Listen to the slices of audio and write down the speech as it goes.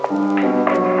Okay,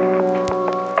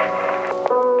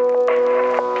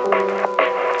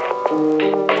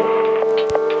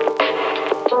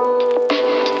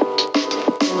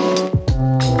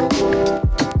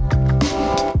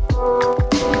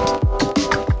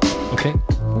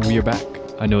 we are back.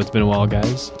 I know it's been a while,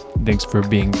 guys. Thanks for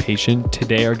being patient.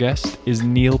 Today, our guest is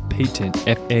Neal Payton,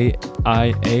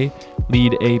 F-A-I-A,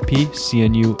 lead AP,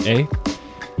 CNUA.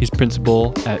 He's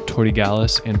principal at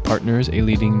Tortigalis and Partners, a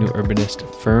leading new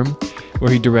urbanist firm,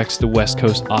 where he directs the West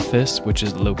Coast office, which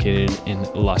is located in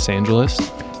Los Angeles.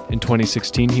 In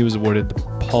 2016, he was awarded the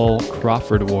Paul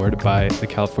Crawford Award by the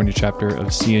California chapter of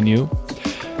CNU.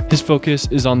 His focus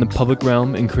is on the public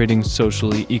realm and creating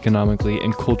socially, economically,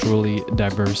 and culturally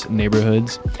diverse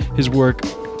neighborhoods. His work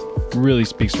really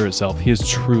speaks for itself. He is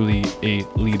truly a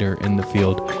leader in the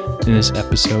field. In this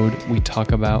episode, we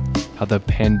talk about how the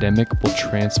pandemic will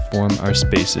transform our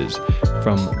spaces,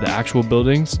 from the actual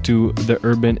buildings to the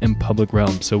urban and public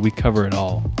realm. So we cover it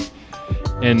all.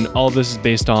 And all of this is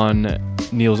based on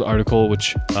Neal's article,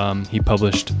 which he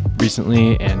published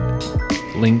recently, and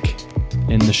link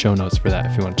in the show notes for that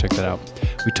if you want to check that out.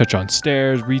 We touch on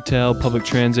stairs, retail, public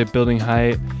transit, building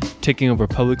height, taking over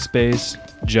public space,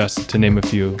 just to name a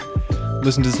few.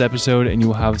 Listen to this episode and you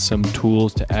will have some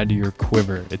tools to add to your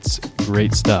quiver. It's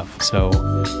great stuff, so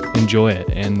enjoy it,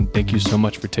 and thank you so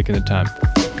much for taking the time.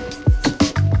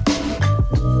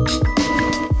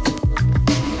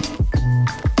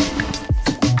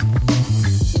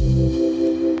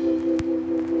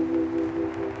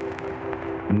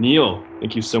 Neal,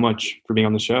 thank you so much for being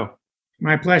on the show.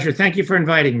 My pleasure. Thank you for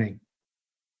inviting me.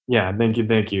 Yeah,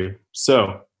 thank you.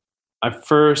 So, I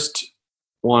first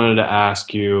wanted to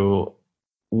ask you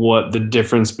what the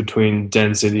difference between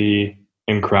density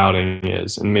and crowding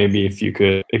is, and maybe if you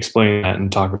could explain that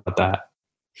and talk about that.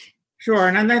 Sure,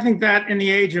 and I think that in the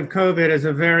age of COVID is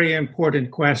a very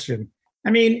important question.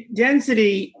 I mean,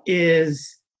 density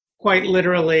is quite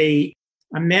literally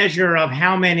a measure of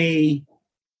how many,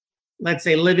 let's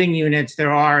say, living units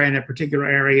there are in a particular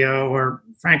area, or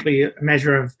frankly, a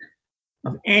measure of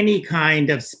any kind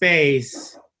of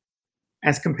space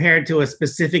as compared to a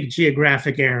specific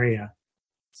geographic area.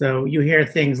 So you hear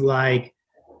things like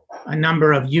a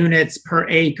number of units per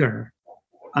acre.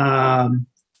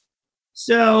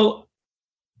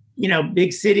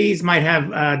 Big cities might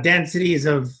have densities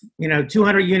of,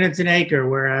 200 units an acre,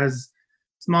 whereas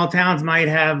small towns might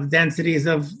have densities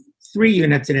of 3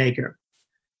 units an acre.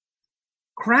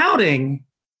 Crowding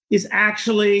is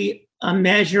actually a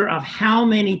measure of how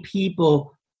many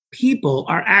people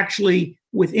are actually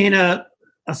within a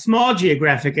small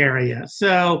geographic area.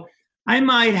 So I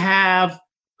might have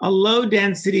a low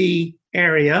density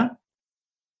area,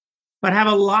 but have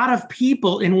a lot of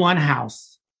people in one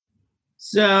house.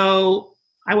 So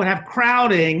I would have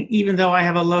crowding even though I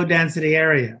have a low density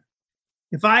area.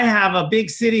 If I have a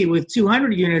big city with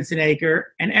 200 units an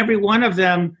acre and every one of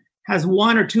them has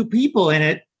 1 or 2 people in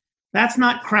it, that's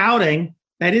not crowding.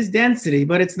 That is density,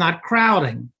 but it's not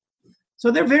crowding.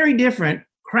 So they're very different.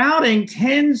 Crowding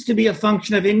tends to be a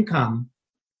function of income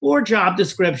or job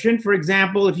description. For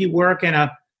example, if you work in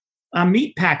a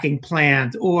meat packing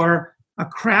plant or a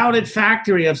crowded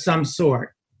factory of some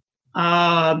sort.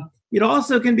 It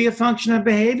also can be a function of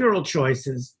behavioral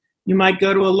choices. You might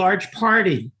go to a large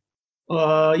party.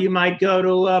 You might go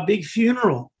to a big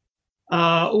funeral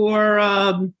or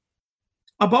a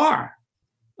bar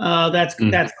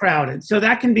that's crowded. So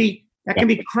that can be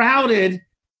crowded,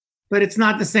 but it's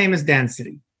not the same as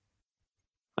density.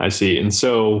 I see. And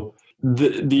so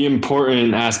the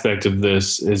important aspect of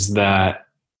this is that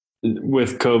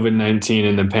with COVID-19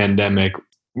 and the pandemic,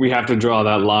 we have to draw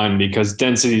that line, because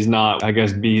density is not, I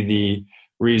guess, be the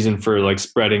reason for like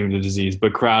spreading the disease,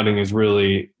 but crowding is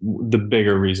really the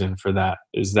bigger reason for that.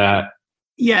 Is that?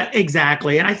 Yeah,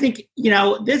 exactly. And I think,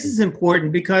 this is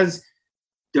important because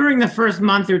during the first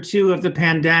month or two of the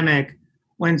pandemic,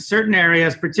 when certain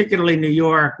areas, particularly New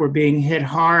York, were being hit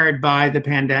hard by the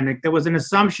pandemic, there was an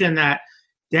assumption that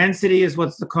density is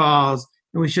what's the cause,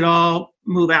 and we should all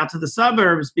move out to the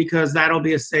suburbs because that'll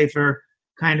be a safer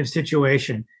kind of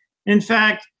situation. In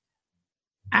fact,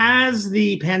 as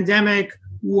the pandemic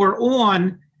wore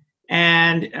on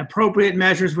and appropriate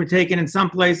measures were taken in some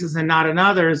places and not in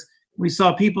others, we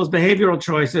saw people's behavioral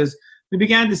choices. We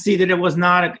began to see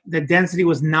that that density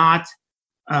was not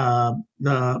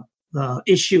the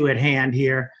issue at hand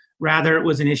here. Rather, it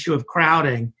was an issue of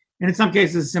crowding, and in some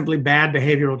cases, simply bad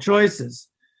behavioral choices.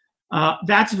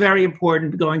 That's very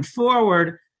important going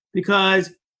forward,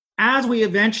 because as we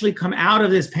eventually come out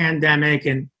of this pandemic,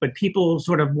 but people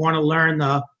sort of want to learn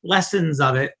the lessons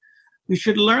of it, we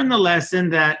should learn the lesson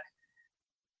that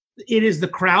it is the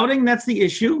crowding that's the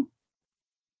issue,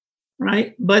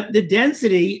 right? But the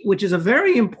density, which is a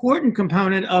very important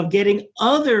component of getting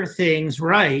other things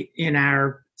right in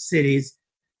our cities,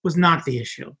 was not the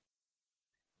issue.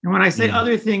 And when I say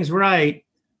other things right,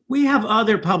 we have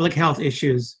other public health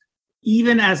issues,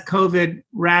 even as COVID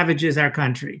ravages our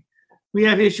country.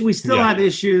 We still have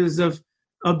issues of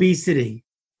obesity,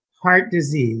 heart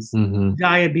disease,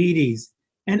 diabetes,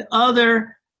 and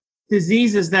other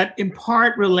diseases that in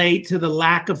part relate to the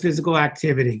lack of physical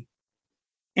activity.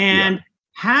 And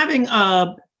having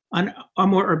a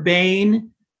more urbane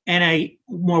and a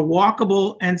more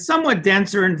walkable and somewhat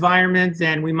denser environment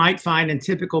than we might find in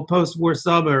typical post-war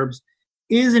suburbs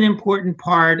is an important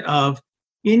part of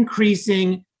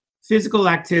increasing physical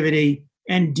activity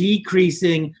and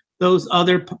decreasing those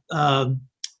other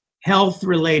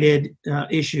health-related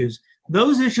issues.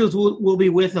 Those issues will be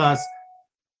with us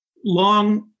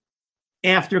long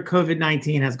after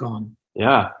COVID-19 has gone.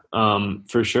 Yeah,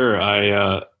 for sure.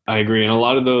 I agree. And a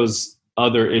lot of those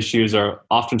other issues are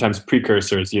oftentimes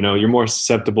precursors. You're more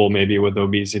susceptible maybe with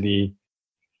obesity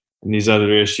and these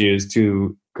other issues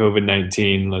to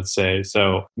COVID-19, let's say.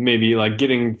 So maybe like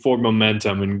getting forward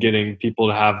momentum and getting people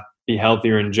to be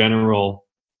healthier in general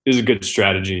is a good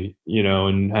strategy,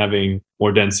 and having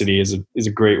more density is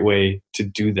a great way to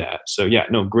do that. So yeah,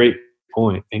 no, great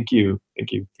point. Thank you for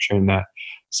sharing that.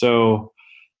 So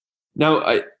now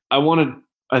I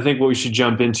think what we should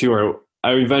jump into, or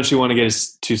I eventually want to get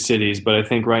to cities, but I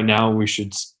think right now we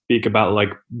should speak about like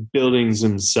buildings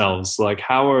themselves. Like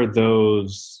how is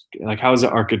the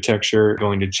architecture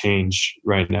going to change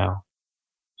right now?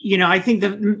 I think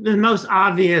the most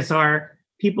obvious are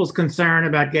people's concern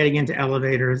about getting into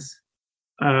elevators.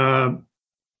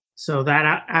 So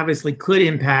that obviously could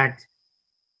impact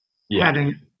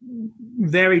having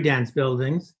very dense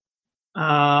buildings.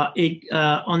 On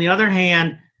the other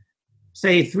hand,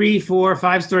 say 3, 4,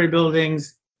 5-story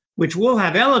buildings, which will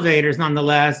have elevators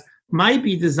nonetheless, might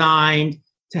be designed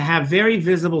to have very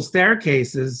visible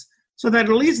staircases so that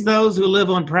at least those who live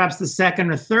on perhaps the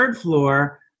second or third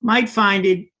floor might find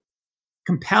it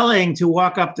compelling to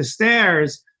walk up the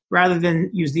stairs rather than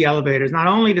use the elevators. Not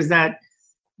only does that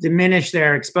diminish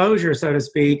their exposure, so to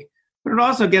speak, but it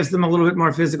also gives them a little bit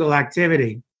more physical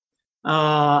activity.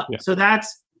 So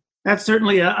that's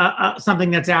certainly something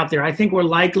that's out there. I think we're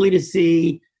likely to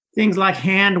see things like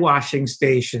hand washing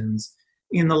stations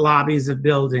in the lobbies of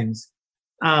buildings,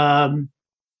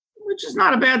 which is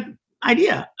not a bad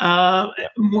idea.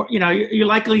 You're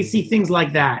likely to see things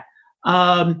like that.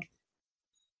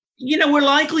 We're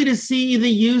likely to see the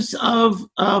use of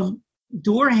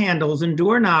door handles and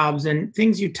doorknobs and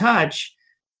things you touch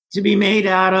to be made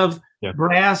out of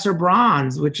brass or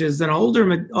bronze, which is an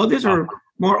older. These are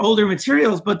more older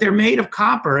materials, but they're made of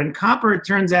copper, and copper, it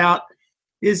turns out,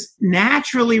 is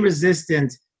naturally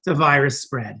resistant to virus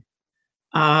spread.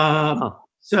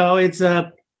 So it's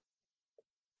an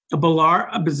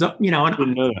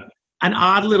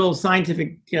odd little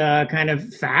scientific kind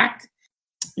of fact.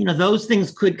 Those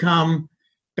things could come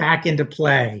back into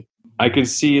play. I could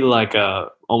see like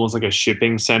almost like a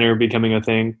shipping center becoming a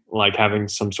thing, like having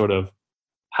some sort of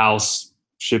house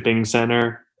shipping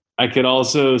center. I could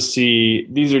also see,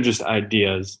 these are just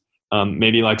ideas,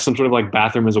 maybe like some sort of like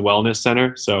bathroom as a wellness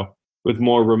center. So with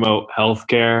more remote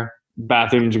healthcare,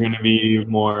 bathrooms are going to be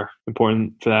more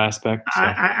important for that aspect. So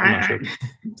I'm not sure.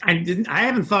 I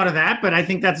haven't thought of that, but I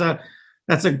think that's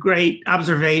a great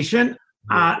observation.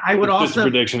 I would also,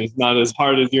 this prediction is not as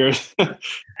hard as yours.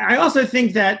 I also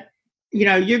think that,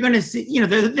 you're going to see,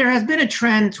 there has been a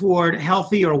trend toward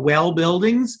healthy or well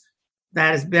buildings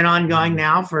that has been ongoing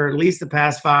now for at least the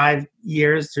past 5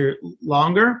 years or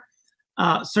longer.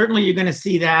 Certainly you're going to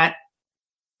see that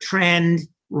trend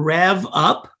rev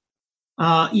up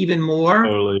even more.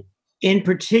 Totally. In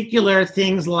particular,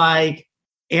 things like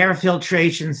air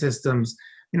filtration systems.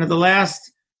 The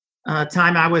last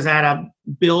time I was at a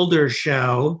builder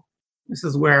show, this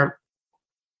is where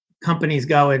companies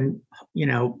go and,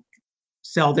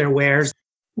 sell their wares.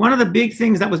 One of the big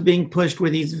things that was being pushed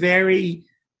were these very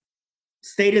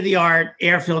state-of-the-art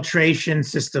air filtration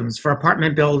systems for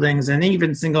apartment buildings and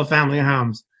even single-family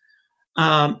homes.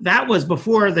 That was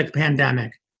before the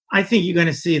pandemic. I think you're going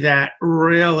to see that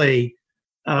really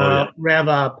rev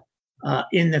up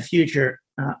in the future,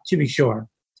 to be sure.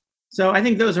 So I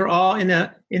think those are all in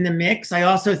the mix. I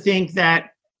also think that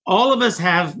all of us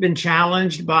have been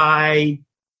challenged by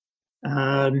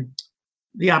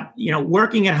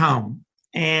working at home.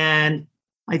 And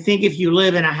I think if you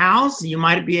live in a house, you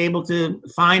might be able to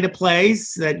find a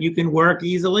place that you can work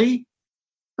easily.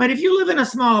 But if you live in a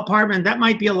small apartment, that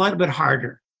might be a little bit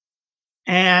harder.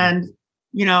 And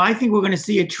I think we're going to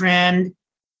see a trend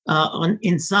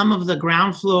in some of the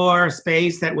ground floor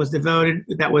space that was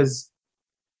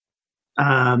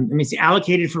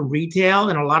allocated for retail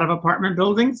in a lot of apartment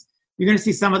buildings. You're going to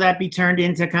see some of that be turned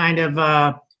into kind of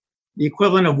the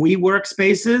equivalent of WeWork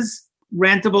spaces,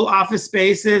 rentable office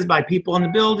spaces by people in the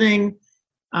building,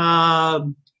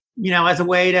 as a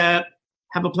way to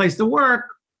have a place to work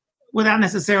without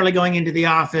necessarily going into the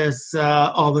office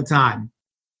all the time.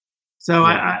 So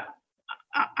yeah.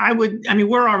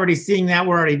 We're already seeing that.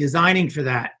 We're already designing for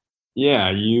that.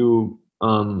 Yeah,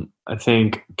 I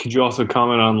think, could you also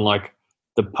comment on like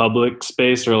the public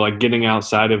space or like getting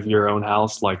outside of your own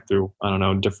house, like through, I don't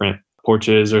know, different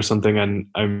porches or something? And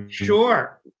I'm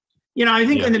sure. I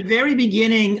think in the very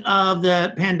beginning of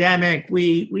the pandemic,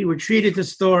 we were treated to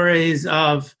stories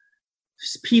of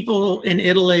people in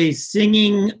Italy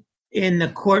singing in the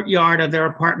courtyard of their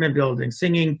apartment building,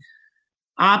 singing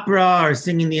opera or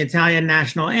singing the Italian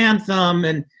national anthem.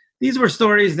 And these were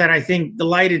stories that I think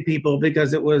delighted people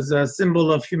because it was a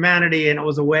symbol of humanity and it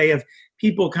was a way of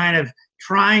people kind of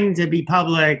trying to be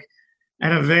public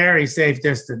at a very safe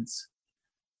distance.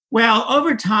 Well,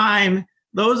 over time,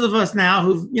 those of us now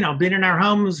who've, been in our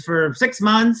homes for 6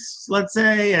 months, let's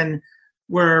say, and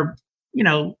we're,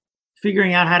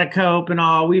 figuring out how to cope and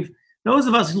all, those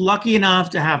of us lucky enough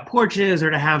to have porches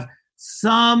or to have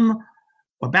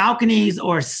or balconies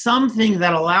or something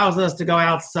that allows us to go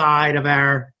outside of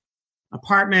our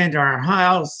apartment or our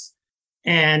house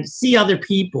and see other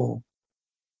people.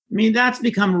 That's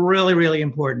become really, really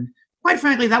important. Quite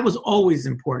frankly, that was always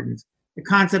important. The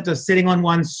concept of sitting on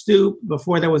one's stoop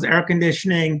before there was air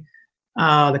conditioning,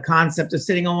 the concept of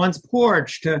sitting on one's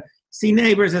porch to see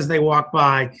neighbors as they walk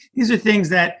by. These are things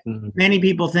that many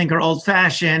people think are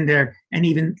old-fashioned and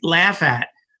even laugh at.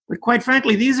 But quite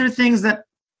frankly, these are things that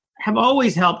have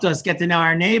always helped us get to know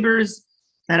our neighbors,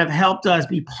 that have helped us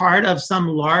be part of some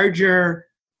larger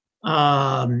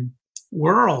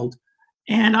world.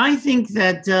 And I think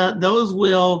that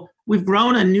we've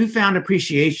grown a newfound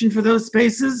appreciation for those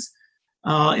spaces.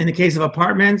 In the case of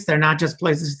apartments, they're not just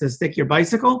places to stick your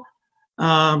bicycle,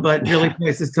 but really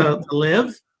places to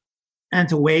live and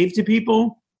to wave to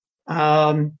people.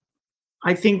 I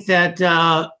think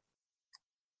that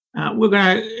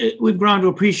we've grown to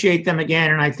appreciate them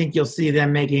again, and I think you'll see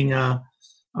them making a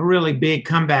really big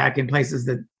comeback in places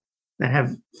that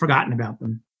have forgotten about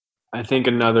them. I think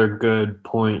another good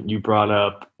point you brought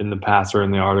up in the past or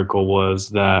in the article was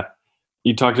that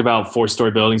you talked about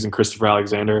 4-story buildings in Christopher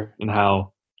Alexander and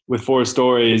how with 4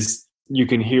 stories you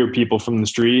can hear people from the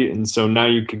street, and so now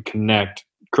you can connect.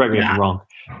 Correct me if I'm wrong,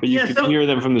 but you can hear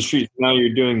them from the street. Now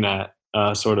you're doing that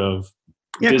sort of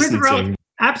distancing.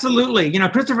 Absolutely.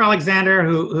 Christopher Alexander,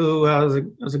 who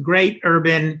was a great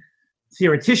urban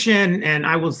theoretician and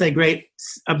I will say great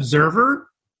observer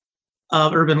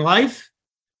of urban life,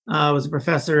 was a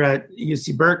professor at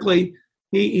UC Berkeley.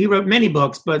 He wrote many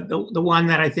books, but the one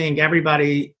that I think not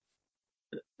everybody,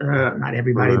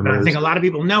 but I think a lot of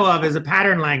people know of is A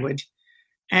Pattern Language.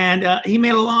 And he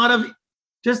made a lot of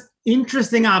just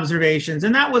interesting observations.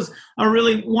 And that was a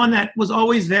really one that was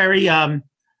always very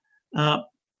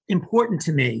important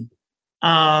to me.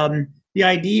 The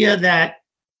idea that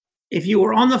if you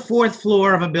were on the 4th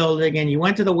floor of a building and you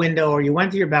went to the window or you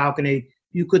went to your balcony,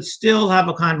 you could still have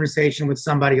a conversation with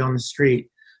somebody on the street.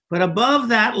 But above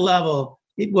that level,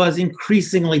 it was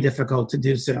increasingly difficult to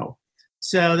do so.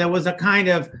 So there was a kind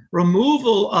of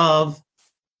removal of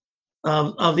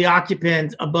the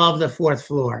occupant above the 4th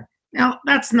floor. Now,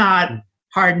 that's not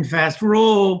hard and fast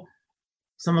rule.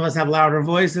 Some of us have louder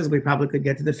voices. We probably could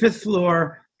get to the 5th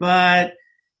floor, but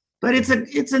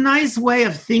it's a nice way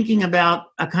of thinking about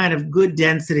a kind of good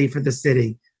density for the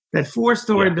city. That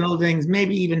 4-story buildings,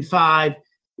 maybe even 5,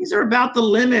 these are about the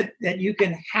limit that you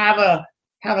can have a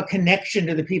connection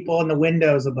to the people in the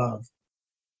windows above.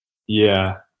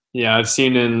 Yeah. I've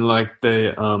seen in like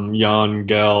the Jan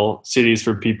Gehl Cities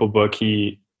for People book,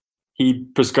 he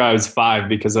prescribes 5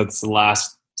 because that's the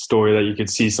last story that you could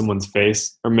see someone's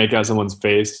face or make out someone's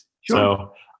face. Sure.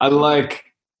 So I like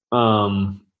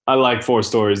 4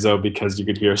 stories though because you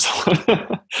could hear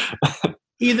someone.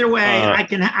 Either way, I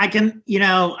can.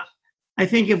 I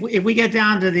think if we get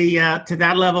down to the to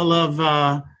that level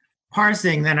of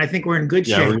parsing, then I think we're in good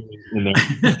shape. We're in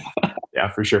there. Yeah,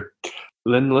 for sure.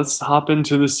 Then let's hop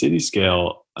into the city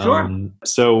scale. Sure.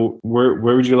 So where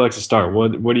would you like to start?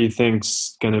 What do you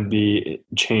think's going to be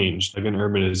changed, like in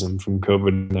urbanism from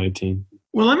COVID-19?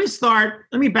 Well, let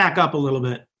me back up a little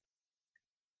bit.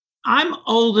 I'm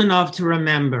old enough to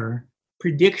remember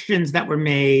predictions that were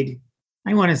made,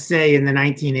 I want to say in the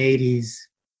 1980s,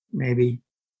 maybe,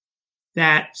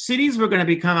 that cities were going to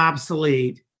become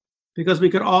obsolete because we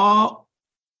could all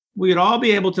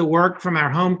be able to work from our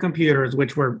home computers,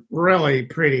 which were really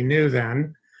pretty new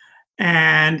then,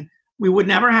 and we would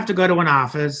never have to go to an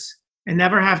office and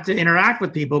never have to interact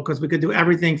with people because we could do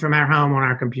everything from our home on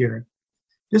our computer.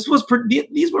 These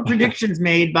were predictions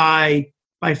made by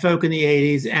folk in the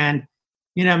 80s, and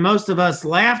most of us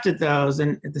laughed at those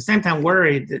and at the same time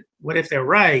worried that what if they're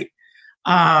right,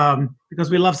 because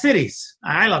we love cities.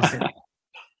 I love cities.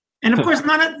 And of course,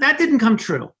 none of that didn't come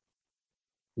true.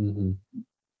 Mm-hmm.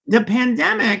 The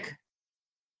pandemic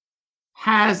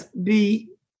has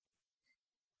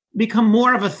become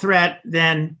more of a threat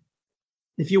than,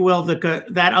 if you will,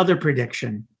 that other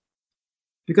prediction.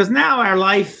 Because now our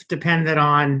life depended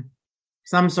on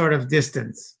some sort of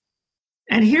distance.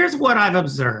 And here's what I've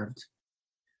observed.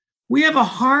 We have a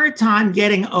hard time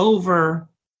getting over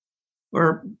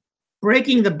or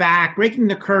breaking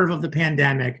the curve of the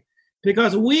pandemic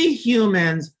because we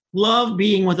humans love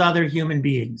being with other human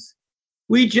beings.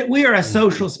 We are a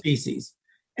social species.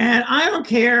 And I don't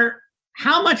care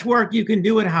how much work you can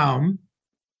do at home,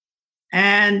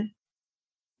 and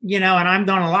I'm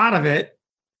doing a lot of it,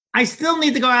 I still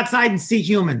need to go outside and see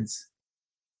humans.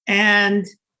 And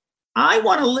I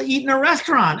want to eat in a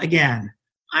restaurant again.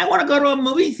 I want to go to a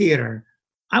movie theater.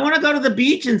 I want to go to the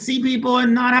beach and see people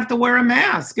and not have to wear a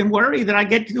mask and worry that I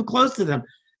get too close to them.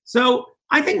 So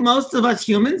I think most of us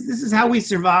humans, this is how we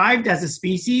survived as a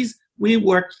species. We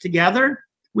worked together,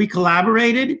 we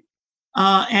collaborated,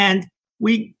 and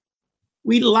we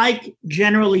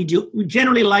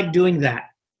generally like doing that.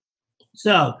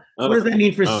 So what does that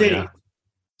mean for cities? Yeah.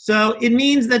 So it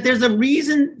means that there's a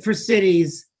reason for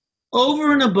cities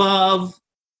over and above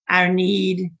our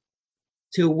need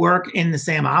to work in the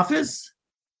same office,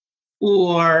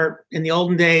 or in the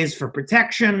olden days for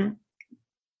protection.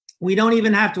 We don't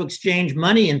even have to exchange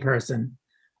money in person,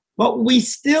 but we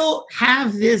still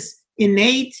have this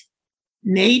innate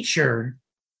nature.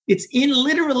 It's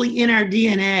literally in our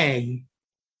DNA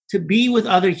to be with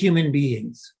other human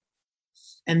beings.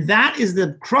 And that is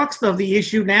the crux of the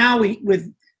issue now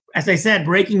with, as I said,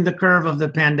 breaking the curve of the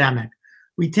pandemic.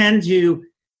 We tend to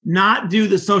not do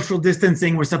the social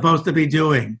distancing we're supposed to be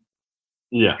doing.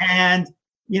 Yeah. And,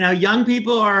 young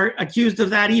people are accused of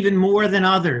that even more than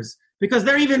others because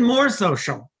they're even more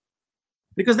social,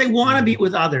 because they want to be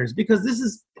with others, because this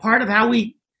is part of how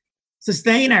we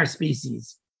sustain our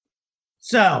species.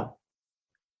 So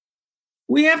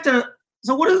we have to,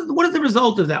 so what is the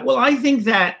result of that? Well, I think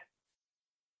that,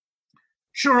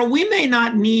 sure, we may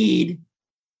not need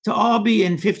to all be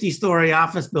in 50-story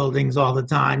office buildings all the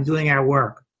time doing our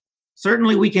work.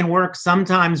 Certainly we can work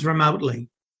sometimes remotely.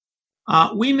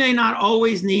 We may not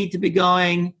always need to be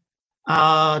going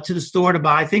to the store to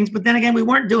buy things, but then again, we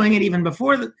weren't doing it even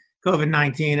before the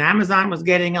COVID-19. Amazon was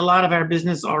getting a lot of our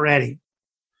business already.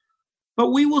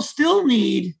 But we will still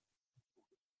need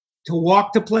to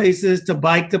walk to places, to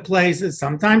bike to places,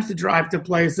 sometimes to drive to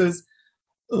places,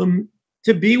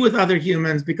 to be with other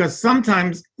humans, because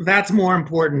sometimes that's more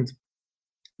important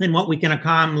than what we can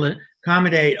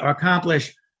accommodate or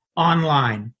accomplish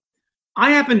online.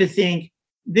 I happen to think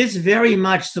this very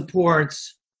much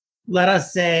supports, let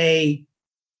us say,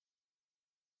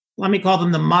 let me call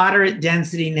them the moderate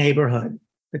density neighborhood,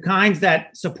 the kinds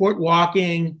that support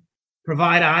walking,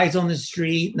 provide eyes on the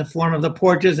street in the form of the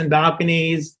porches and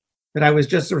balconies that I was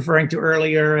just referring to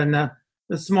earlier, and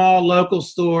the small local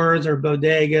stores or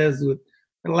bodegas that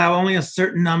allow only a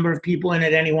certain number of people in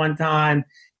at any one time.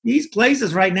 These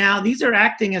places right now, these are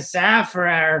acting as salve for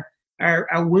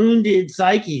our wounded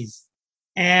psyches.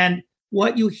 And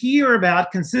what you hear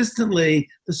about consistently,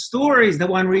 the stories that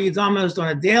one reads almost on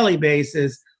a daily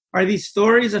basis, are these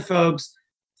stories of folks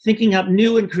thinking up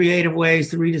new and creative ways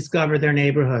to rediscover their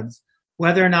neighborhoods,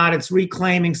 whether or not it's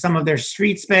reclaiming some of their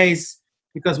street space,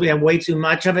 because we have way too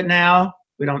much of it now.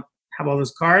 We don't have all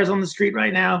those cars on the street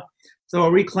right now. So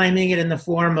reclaiming it in the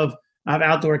form of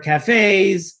outdoor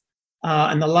cafes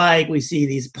and the like. We see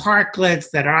these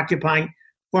parklets that are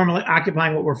formerly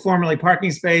occupying what were formerly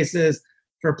parking spaces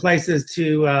for places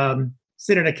to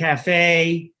sit at a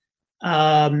cafe.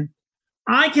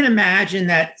 I can imagine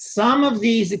that some of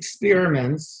these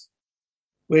experiments,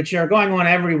 which are going on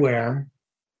everywhere,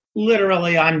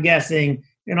 literally, I'm guessing,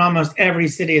 in almost every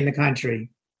city in the country,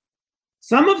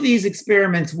 some of these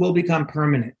experiments will become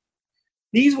permanent.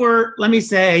 These were, let me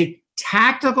say,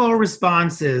 tactical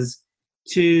responses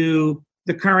to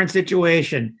the current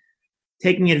situation,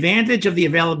 taking advantage of the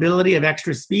availability of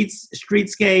extra street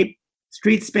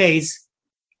space,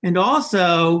 and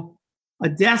also a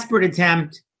desperate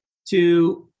attempt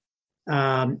to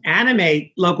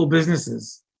animate local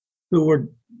businesses who were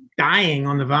dying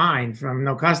on the vine from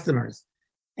no customers.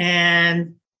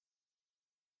 And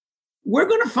we're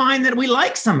going to find that we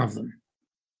like some of them.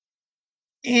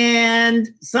 And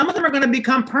some of them are going to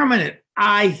become permanent,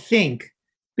 I think,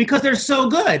 because they're so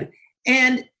good.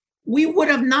 And we would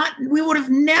have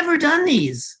never done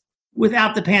these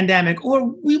without the pandemic, or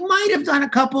we might have done a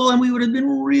couple and we would have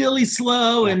been really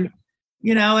slow. And,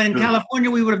 and in California,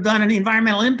 we would have done an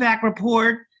environmental impact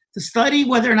report to study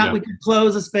whether or not we could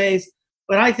close a space.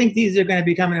 But I think these are going to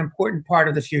become an important part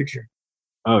of the future.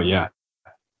 Oh, yeah.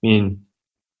 I mean,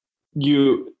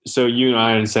 you and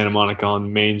I are in Santa Monica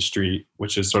on Main Street,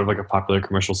 which is sort of like a popular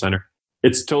commercial center.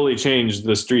 It's totally changed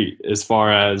the street as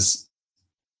far as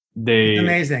It's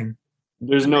amazing.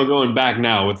 There's no going back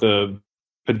now with the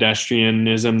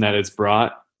pedestrianism that it's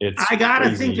brought. I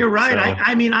gotta think you're right.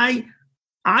 So.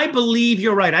 I believe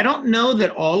you're right. I don't know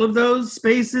that all of those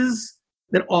spaces,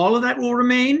 that all of that will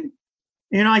remain.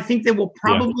 I think there will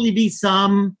probably be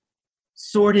some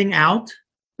sorting out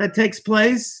that takes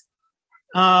place.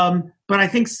 But I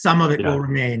think some of it will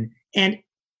remain. And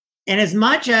as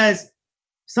much as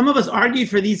some of us argued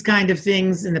for these kind of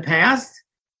things in the past,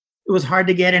 it was hard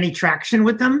to get any traction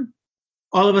with them.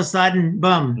 All of a sudden,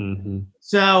 boom. Mm-hmm.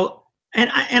 So, and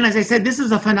as I said, this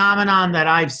is a phenomenon that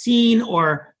I've seen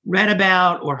or read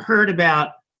about or heard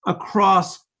about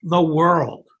across the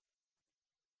world,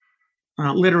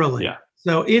 literally. Yeah.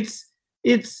 So it's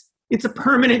a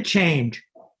permanent change.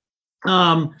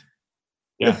 The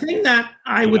thing that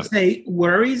I would say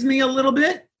worries me a little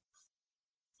bit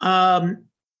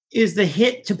is the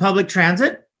hit to public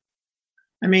transit.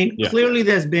 I mean, clearly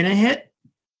there's been a hit.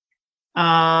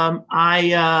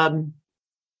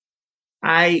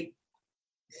 I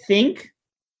think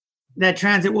that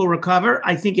transit will recover.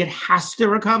 I think it has to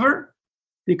recover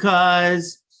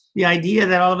because the idea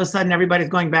that all of a sudden everybody's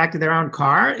going back to their own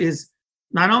car is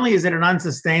not only is it an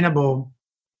unsustainable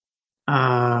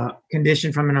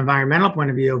condition from an environmental point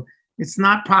of view, it's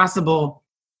not possible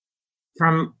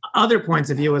from other points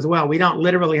of view as well. We don't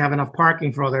literally have enough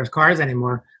parking for all those cars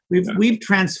anymore. We've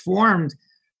transformed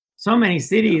so many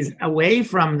cities away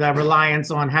from the reliance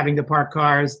on having to park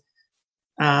cars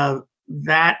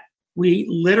that we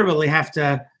literally have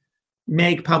to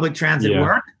make public transit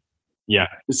work. Yeah,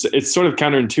 it's sort of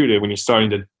counterintuitive when you're starting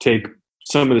to take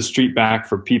some of the street back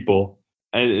for people,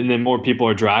 and then more people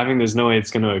are driving. There's no way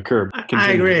it's going to occur. Continue.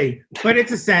 I agree, but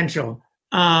it's essential.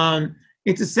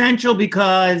 It's essential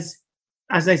because,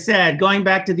 as I said, going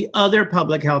back to the other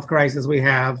public health crisis we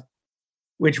have,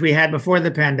 which we had before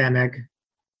the pandemic,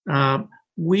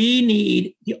 we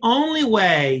need, the only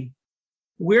way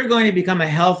we're going to become a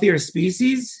healthier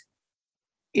species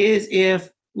is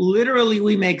if literally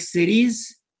we make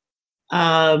cities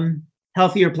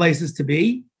healthier places to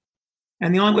be.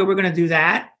 And the only way we're going to do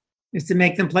that is to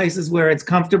make them places where it's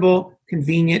comfortable,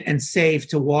 convenient, and safe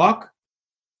to walk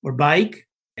or bike.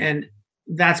 And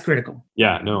that's critical.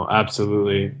 Yeah, no,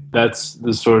 absolutely. That's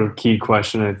the sort of key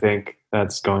question I think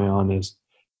that's going on is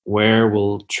where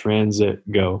will transit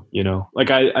go? Like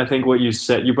I think what you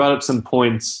said, you brought up some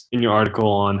points in your article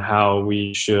on how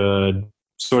we should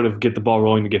sort of get the ball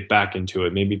rolling to get back into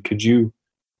it. Maybe could you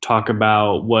talk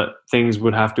about what things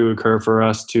would have to occur for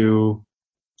us to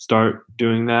start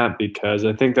doing that? Because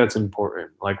I think that's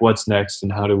important. Like what's next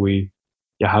and how do we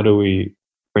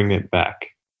bring it back?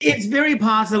 It's very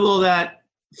possible that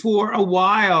for a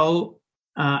while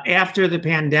after the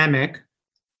pandemic,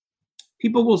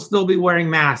 people will still be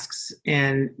wearing masks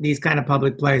in these kind of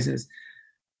public places.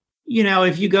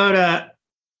 If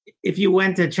you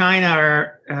went to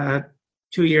China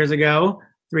 2 years ago,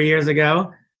 3 years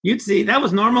ago, you'd see that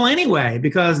was normal anyway,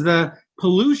 because the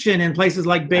pollution in places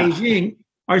like Beijing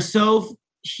are so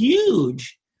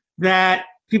huge that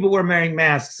people were wearing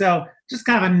masks. So just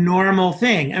kind of a normal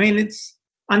thing. I mean, it's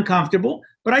uncomfortable,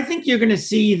 but I think you're going to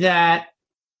see that,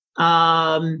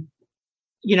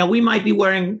 we might be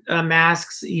wearing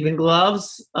masks, even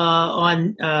gloves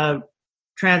on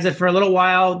transit for a little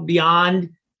while beyond,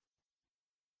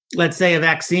 let's say, a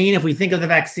vaccine. If we think of the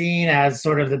vaccine as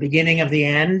sort of the beginning of the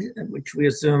end, which we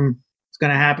assume is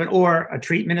going to happen, or a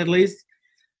treatment at least,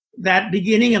 that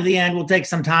beginning of the end will take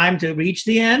some time to reach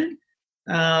the end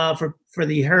for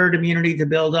the herd immunity to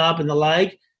build up and the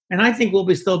like. And I think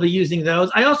we'll still be using those.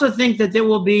 I also think that there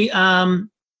will be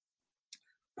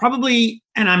probably,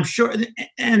 and I'm sure,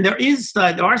 and there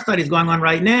are studies going on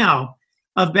right now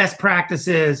of best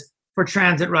practices for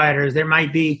transit riders. There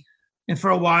might be, and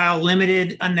for a while,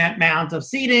 limited amount of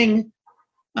seating,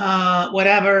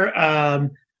 whatever.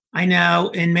 I know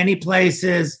in many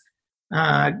places,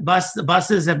 the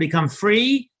buses have become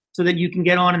free so that you can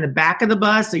get on in the back of the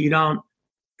bus, so you don't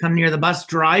come near the bus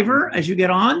driver as you get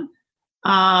on.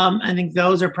 I think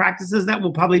those are practices that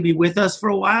will probably be with us for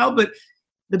a while. But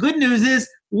the good news is,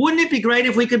 wouldn't it be great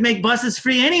if we could make buses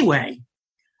free anyway?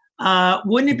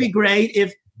 Wouldn't it be great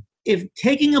if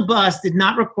taking a bus did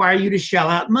not require you to shell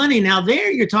out money? Now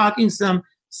there you're talking some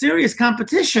serious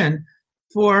competition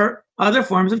for other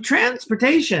forms of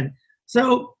transportation.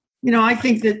 So, I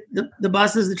think that the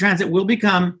buses, the transit will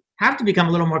have to become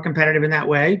a little more competitive in that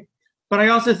way. But I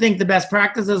also think the best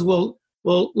practices will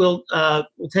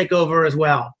take over as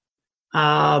well.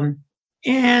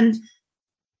 And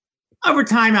over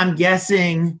time, I'm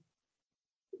guessing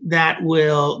that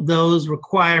those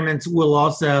requirements will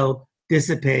also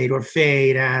dissipate or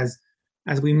fade as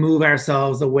we move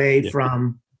ourselves away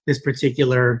from this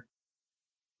particular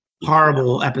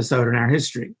horrible episode in our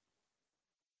history.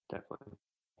 Definitely.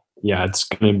 Yeah, it's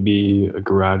going to be a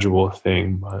gradual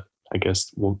thing, but I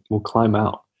guess we'll climb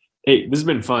out. Hey, this has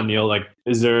been fun, Neal. Like,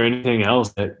 is there anything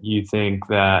else that you think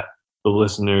that the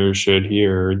listeners should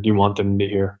hear, or do you want them to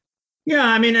hear? Yeah,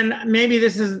 I mean, and maybe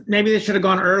this should have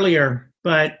gone earlier,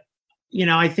 but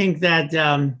I think that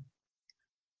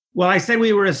I said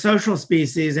we were a social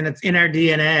species and it's in our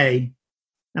DNA,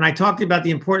 and I talked about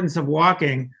the importance of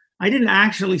walking. I didn't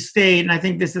actually state, and I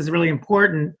think this is really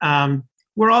important,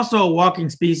 we're also a walking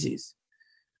species.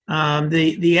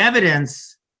 The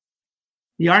evidence,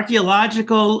 the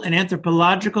archaeological and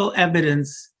anthropological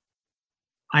evidence,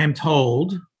 I am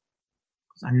told,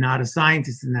 because I'm not a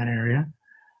scientist in that area,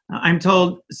 I'm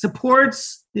told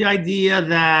supports the idea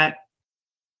that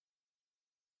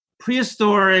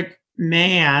prehistoric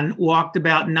man walked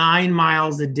about 9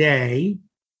 miles a day,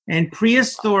 and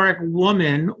prehistoric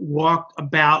woman walked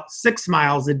about 6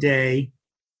 miles a day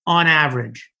on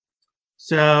average.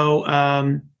 So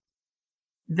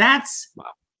that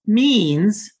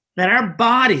means that our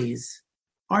bodies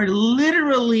are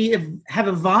literally have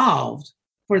evolved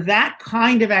for that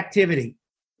kind of activity.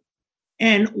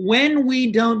 And when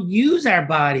we don't use our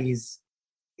bodies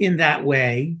in that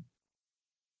way,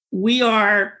 we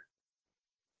are,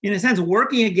 in a sense,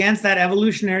 working against that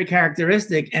evolutionary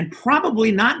characteristic and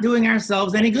probably not doing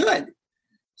ourselves any good.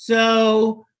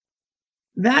 So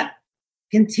that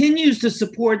continues to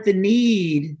support the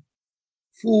need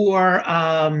for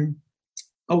a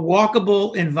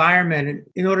walkable environment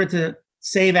in order to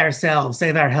save ourselves,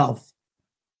 save our health.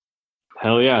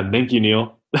 Hell yeah. Thank you,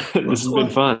 Neal. This has been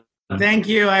fun. Thank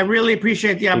you. I really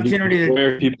appreciate the opportunity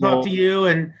to talk to you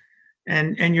and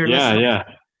your listeners,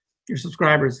 your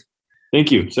subscribers. Thank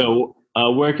you. So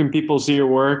where can people see your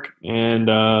work, and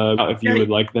if you would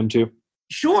like them to?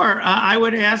 Sure. I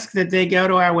would ask that they go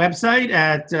to our website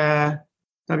at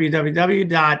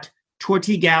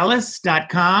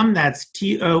www.tortigallis.com. That's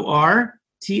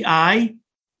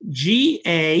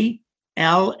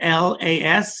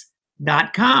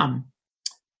TORTIGALLAS.com.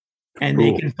 And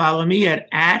they can follow me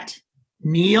at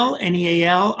Neal,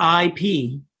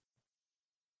 NEALIP.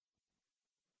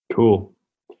 Cool.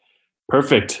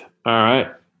 Perfect. All right.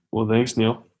 Well, thanks,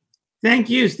 Neal. Thank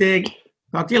you, Stig.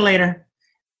 Talk to you later.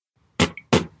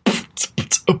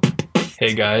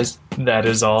 Hey guys, that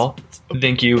is all.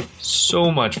 Thank you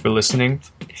so much for listening.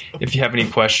 If you have any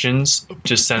questions,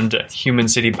 just send to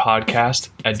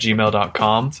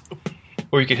humancitypodcast@gmail.com,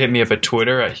 or you could hit me up at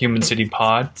Twitter at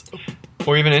humancitypod,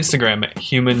 or even Instagram at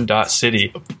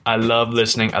human.city. I love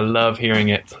listening. I love hearing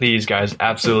it. Please, guys,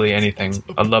 absolutely anything.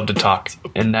 I'd love to talk.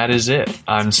 And that is it.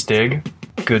 I'm Stig.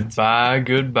 Goodbye.